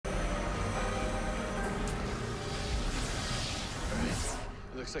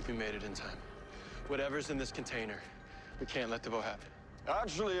Looks like we made it in time. Whatever's in this container, we can't let DeVoe have it.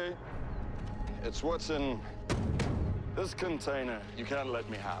 Actually, it's what's in this container you can't let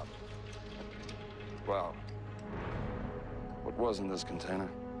me have. Well, what was in this container?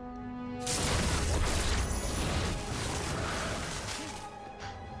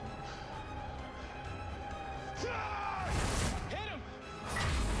 Hit him!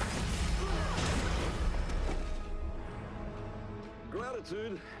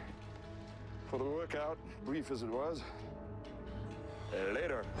 Gratitude for the workout, brief as it was.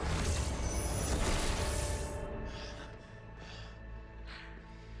 Later.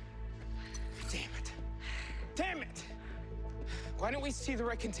 Damn it. Damn it! Why didn't we see the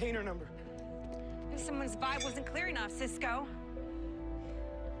right container number? Someone's vibe wasn't clear enough, Cisco.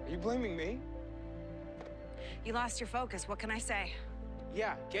 Are you blaming me? You lost your focus, what can I say?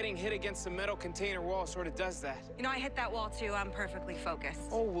 Yeah, getting hit against the metal container wall sort of does that. You know, I hit that wall too, I'm perfectly focused.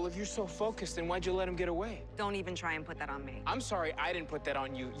 Oh, well, if you're so focused, then why'd you let him get away? Don't even try and put that on me. I'm sorry, I didn't put that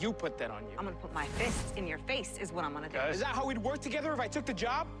on you. You put that on you. I'm gonna put my fist in your face is what I'm gonna do. Guys. Is that how we'd work together if I took the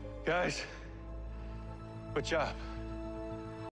job? Guys, what job?